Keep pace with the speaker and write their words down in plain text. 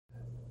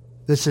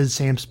This is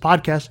Sam's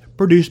podcast,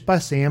 produced by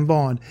Sam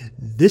Vaughn.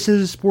 This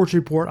is a sports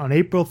report on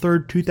April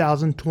 3rd,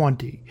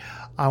 2020.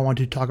 I want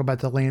to talk about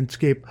the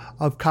landscape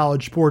of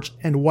college sports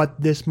and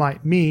what this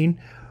might mean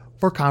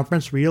for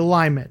conference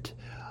realignment.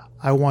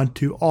 I want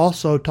to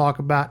also talk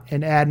about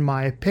and add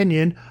my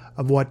opinion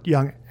of what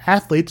young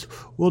athletes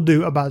will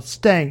do about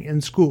staying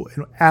in school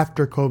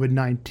after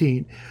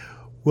COVID-19.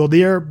 Will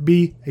there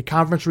be a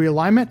conference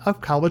realignment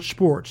of college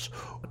sports?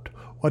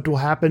 What will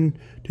happen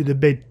to the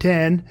Big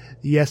Ten,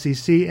 the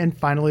SEC, and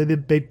finally the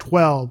Big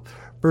 12?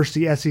 First,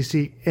 the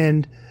SEC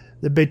and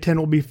the Big Ten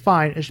will be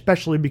fine,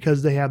 especially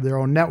because they have their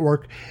own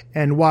network.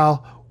 And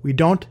while we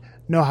don't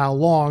know how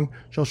long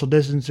social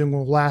distancing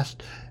will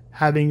last,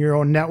 having your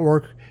own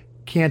network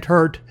can't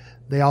hurt.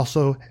 They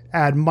also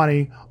add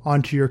money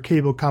onto your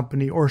cable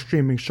company or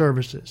streaming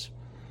services.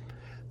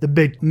 The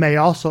Big may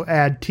also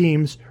add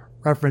teams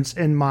referenced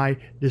in my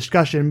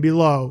discussion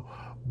below,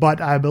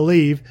 but I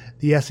believe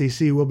the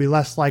SEC will be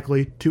less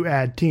likely to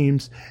add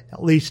teams,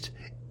 at least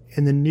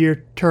in the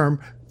near-term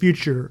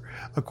future,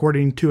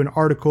 according to an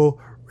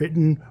article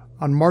written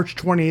on March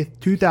 20th,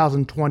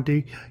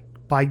 2020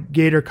 by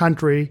Gator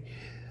Country.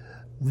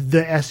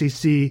 The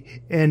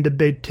SEC and the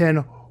Big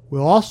Ten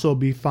will also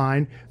be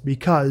fine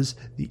because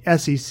the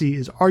SEC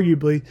is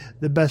arguably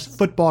the best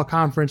football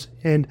conference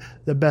and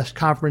the best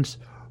conference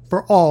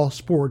for all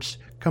sports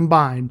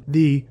combined.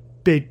 The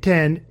Big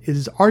Ten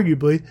is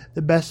arguably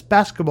the best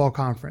basketball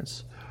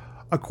conference.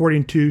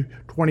 According to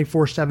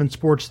 24/7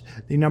 Sports,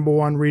 the number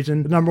one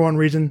reason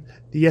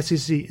the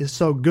SEC is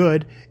so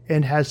good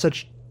and has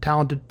such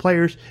talented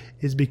players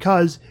is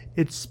because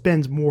it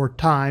spends more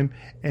time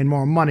and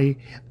more money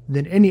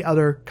than any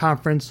other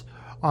conference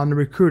on the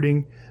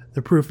recruiting.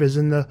 The proof is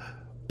in the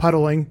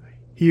puddling.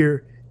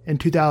 Here in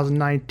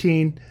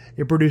 2019,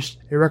 it produced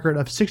a record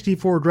of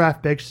 64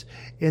 draft picks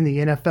in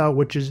the NFL,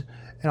 which is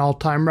an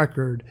all-time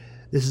record.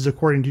 This is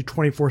according to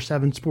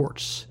 24/7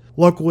 Sports.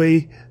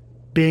 Locally,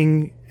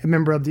 being a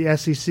member of the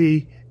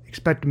SEC,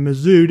 expect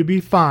Mizzou to be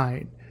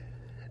fine.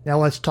 Now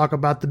let's talk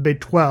about the Big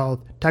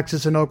 12.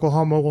 Texas and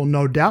Oklahoma will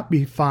no doubt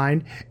be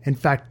fine. In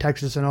fact,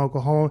 Texas and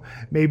Oklahoma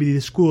may be the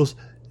schools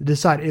to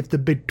decide if the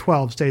Big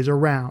 12 stays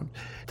around.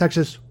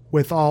 Texas,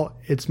 with all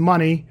its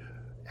money,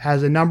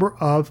 has a number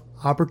of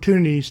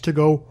opportunities to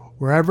go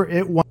wherever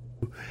it wants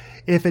to.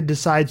 If it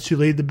decides to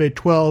leave the Big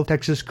 12,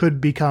 Texas could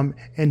become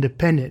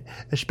independent,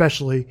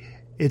 especially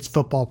its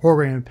football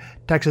program.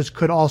 Texas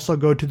could also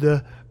go to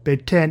the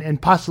Big Ten and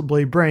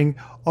possibly bring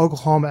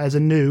Oklahoma as a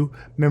new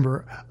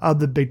member of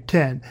the Big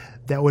Ten.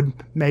 That would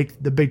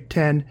make the Big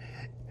Ten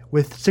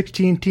with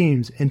 16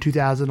 teams. In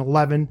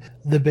 2011,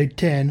 the Big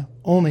Ten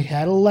only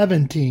had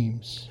 11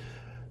 teams.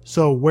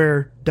 So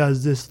where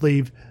does this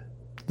leave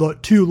the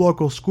two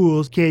local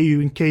schools, KU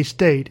and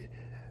K-State,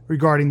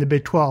 regarding the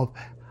Big 12?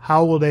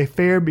 How will they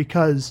fare?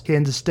 Because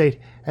Kansas State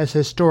has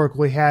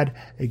historically had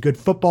a good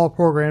football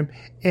program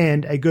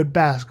and a good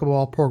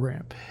basketball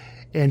program.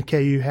 And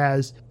KU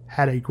has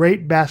had a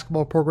great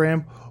basketball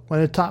program, one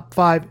of the top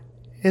 5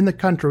 in the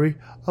country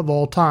of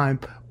all time.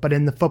 But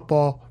in the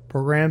football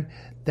program,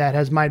 that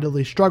has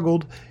mightily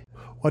struggled.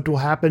 What will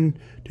happen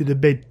to the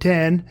Big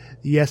Ten,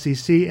 the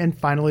SEC, and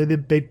finally the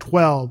Big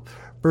 12?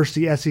 First,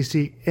 the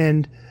SEC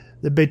and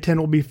the Big Ten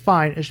will be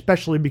fine,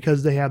 especially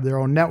because they have their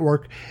own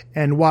network.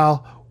 And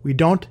while we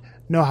don't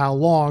know how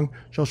long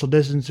social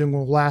distancing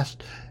will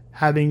last,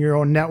 having your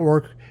own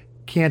network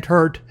can't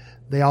hurt.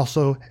 They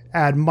also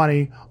add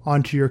money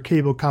onto your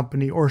cable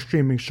company or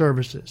streaming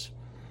services.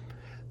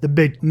 The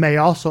Big may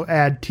also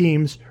add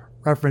teams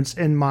referenced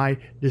in my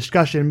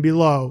discussion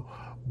below,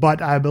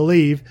 but I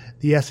believe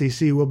the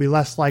SEC will be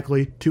less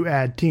likely to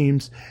add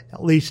teams,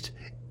 at least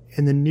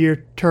in the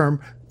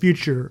near-term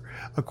future,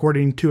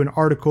 according to an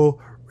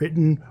article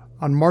written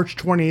on March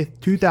 20th,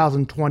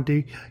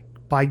 2020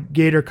 by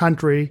Gator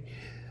Country.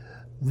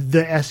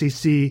 The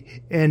SEC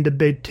and the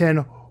Big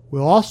Ten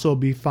will also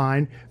be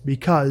fine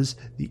because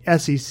the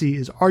SEC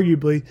is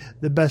arguably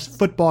the best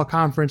football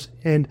conference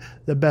and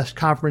the best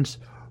conference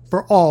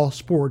for all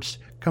sports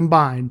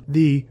combined.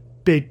 The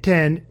Big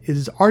Ten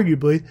is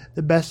arguably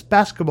the best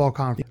basketball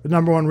conference. The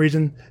number one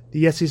reason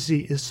the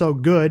SEC is so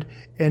good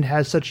and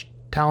has such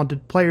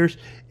talented players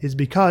is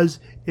because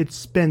it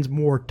spends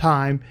more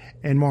time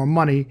and more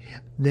money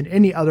than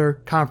any other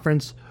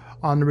conference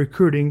on the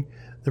recruiting.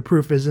 The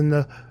proof is in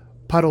the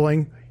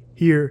puddling.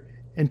 Here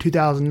in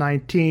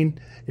 2019,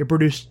 it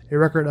produced a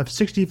record of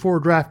 64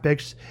 draft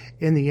picks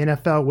in the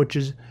NFL, which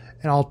is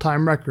an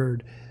all-time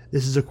record.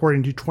 This is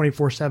according to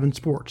 24/7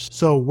 Sports.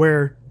 So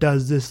where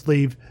does this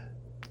leave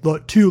the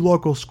two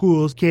local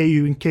schools,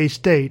 KU and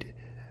K-State,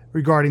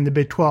 regarding the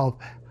Big 12?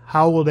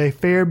 How will they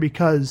fare?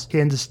 Because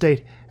Kansas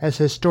State has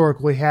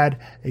historically had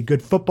a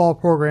good football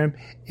program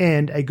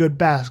and a good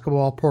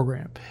basketball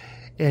program.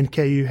 And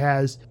KU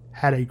has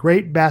had a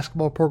great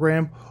basketball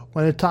program,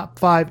 one of the top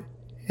 5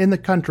 in the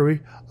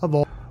country of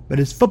all. But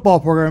its football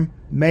program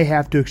may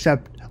have to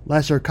accept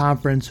lesser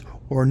conference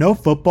or no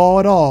football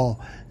at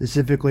all.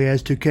 Specifically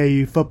as to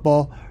KU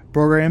football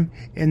program,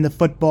 in the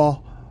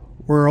football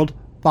world,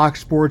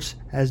 Fox Sports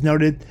has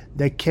noted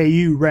that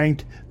KU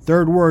ranked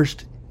third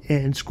worst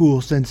in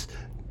school since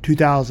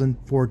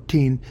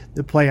 2014,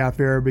 the playoff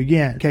era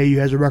began. KU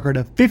has a record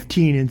of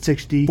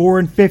 15-60,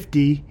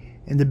 4-50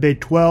 in the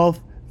Big 12,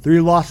 3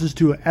 losses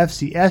to an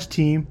FCS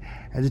team,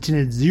 has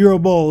attended 0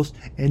 bowls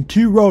and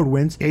 2 road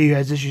wins. KU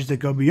has issues that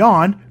go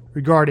beyond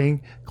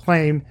regarding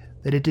claim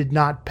that it did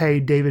not pay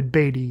David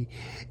Beatty,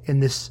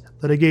 and this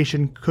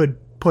litigation could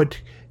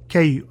put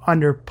KU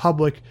under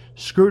public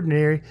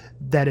scrutiny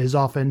that is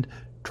often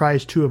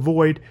tries to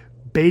avoid.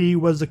 Beatty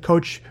was the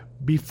coach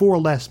before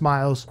Les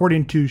Miles.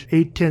 According to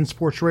 810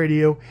 Sports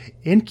Radio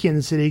in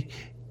Kansas City,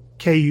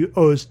 KU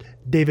owes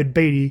David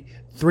Beatty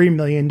 $3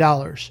 million.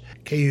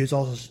 KU is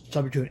also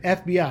subject to an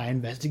FBI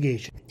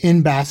investigation.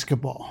 In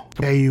basketball,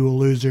 KU will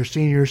lose their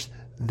seniors.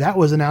 That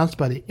was announced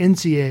by the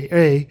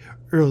NCAA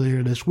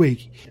earlier this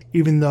week,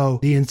 even though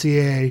the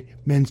NCAA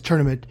men's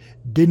tournament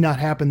did not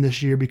happen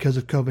this year because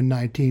of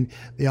COVID-19.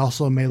 They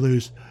also may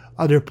lose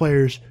other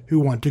players who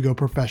want to go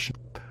professional.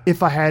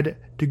 If I had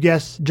to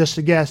guess, just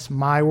to guess,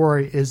 my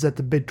worry is that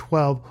the Big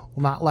 12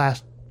 will not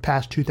last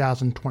past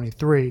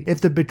 2023.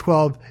 If the Big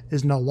 12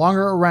 is no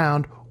longer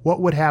around,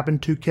 what would happen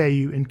to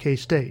KU and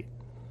K-State?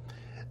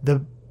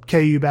 The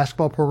KU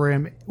basketball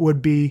program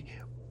would be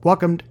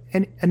welcomed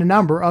in a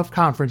number of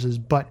conferences,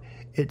 but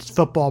its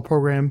football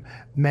program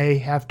may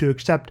have to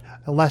accept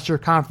a lesser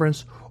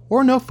conference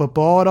or no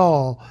football at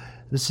all.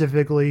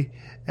 Specifically,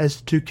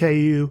 as to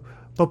KU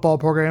football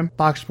program,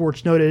 Fox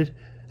Sports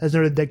has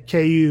noted that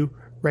KU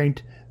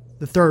ranked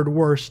the third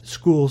worst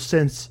school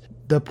since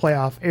the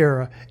playoff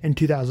era in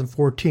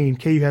 2014.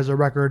 KU has a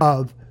record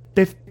of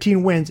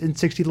 15 wins and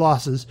 60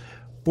 losses,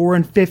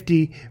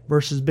 4-50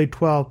 versus Big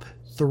 12,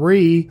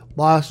 3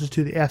 losses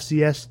to the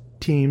FCS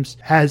teams,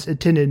 has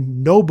attended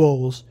no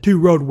bowls, 2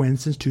 road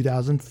wins since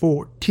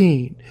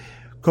 2014.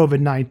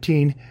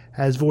 COVID-19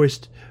 has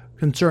voiced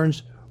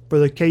concerns for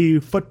the KU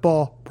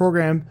football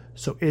program,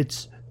 so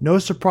it's no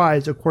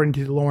surprise, according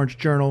to the Lawrence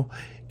Journal,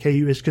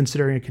 KU is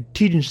considering a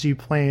contingency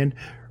plan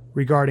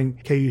regarding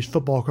KU's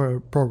football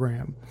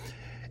program.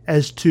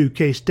 As to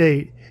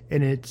K-State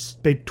and its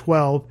Big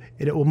 12,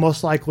 it will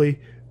most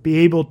likely be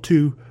able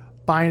to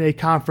find a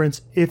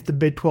conference if the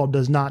Big 12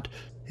 does not.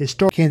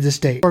 Kansas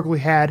State historically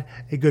had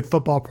a good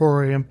football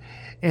program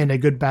and a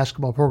good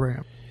basketball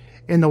program.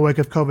 In the wake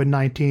of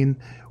COVID-19,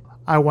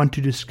 I want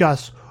to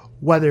discuss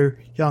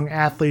whether young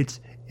athletes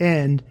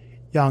and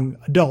young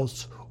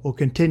adults will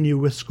continue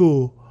with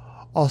school.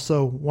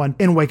 Also,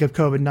 in wake of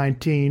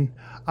COVID-19,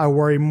 I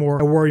worry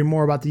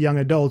more about the young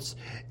adults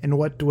and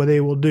what they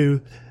will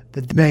do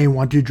that they may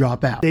want to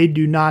drop out. They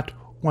do not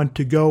want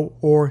to go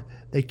or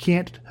they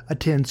can't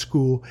attend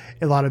school.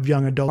 A lot of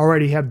young adults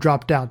already have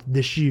dropped out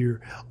this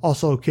year.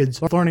 Also, kids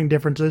with learning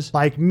differences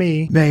like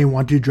me may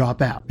want to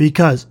drop out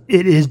because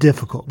it is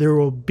difficult. There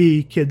will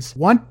be kids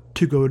want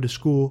to go to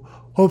school,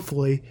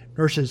 hopefully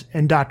nurses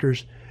and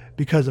doctors,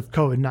 because of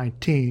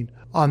COVID-19.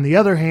 On the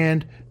other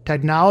hand,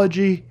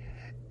 technology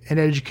and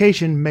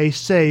education may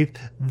save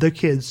the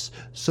kids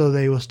so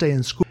they will stay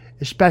in school,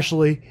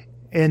 especially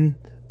in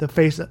the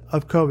face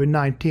of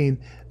COVID-19.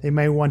 They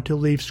may want to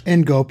leave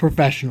and go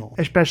professional,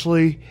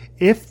 especially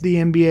if the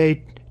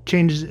NBA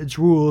changes its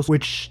rules,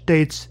 which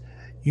states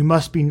you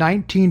must be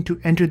 19 to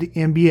enter the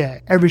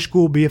NBA. Every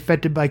school will be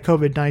affected by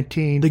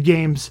COVID-19. The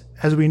games,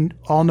 as we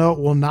all know,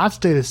 will not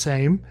stay the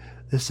same.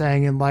 The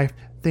saying in life,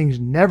 things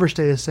never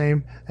stay the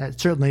same. That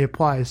certainly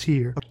applies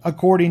here.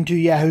 According to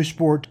Yahoo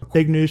Sports,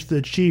 big news for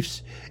the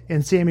Chiefs,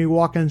 and Sammy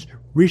Watkins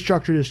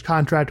restructured his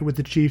contract with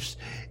the Chiefs,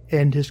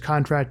 and his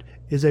contract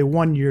is a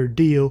 1-year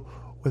deal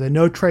with a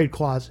no-trade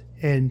clause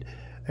and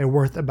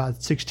worth about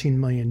 $16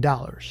 million.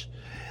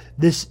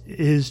 This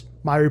is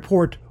my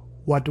report.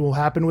 What will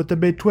happen with the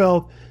Big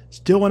 12?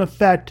 Still in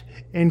effect.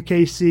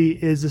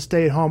 NKC is the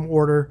stay-at-home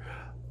order.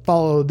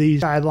 Follow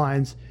these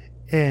guidelines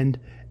and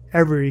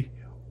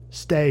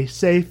stay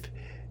safe.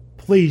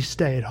 Please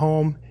stay at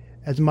home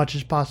as much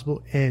as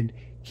possible and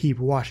keep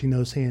washing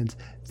those hands.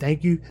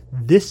 Thank you.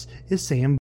 This is Sam.